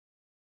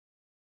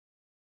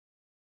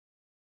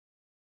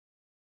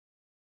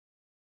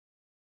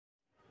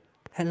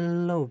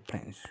Hello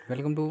friends,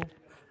 welcome to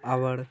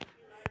our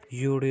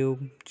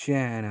YouTube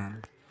channel.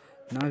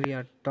 Now we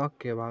are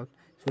talking about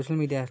social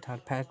media star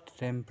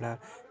fightTemperr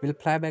will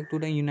fly back to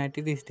the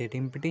United States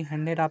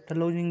empty-handed after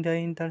losing the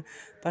Inter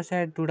to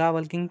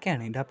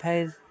reactionkenny. The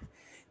faze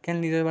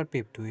can leader were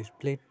picked to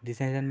split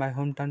decision by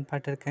hometown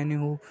fighter Kenny,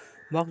 who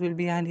box will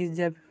behind his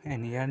jab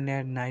and here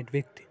near night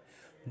victory.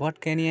 Both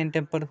Kenny and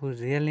Temperr,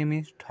 whose real name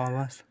is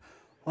Thomas,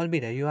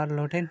 albeit you are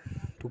loaded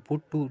to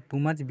put too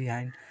much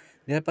behind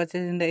their purchase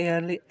in the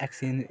early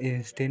action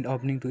instant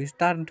opening to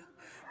start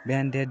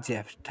behind their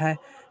jabs.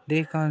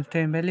 They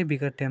constantly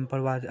bigger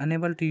Temperr was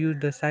unable to use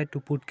the side to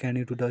put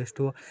Kenny to the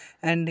store,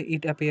 and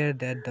it appeared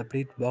that the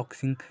Brit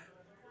boxing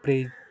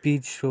page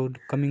showed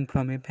coming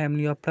from a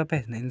family of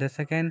professionals. In the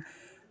second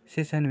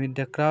session, with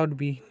the crowd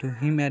be to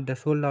him at the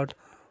sold out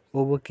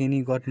over,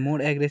 Kenny got more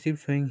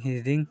aggressive, showing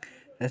his ring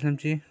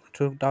resiliency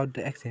throughout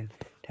the action.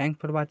 Thanks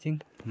for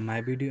watching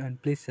my video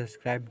and please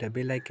subscribe the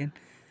bell icon.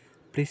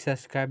 Please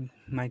subscribe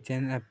my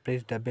channel and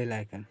press the bell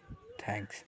icon. Thanks.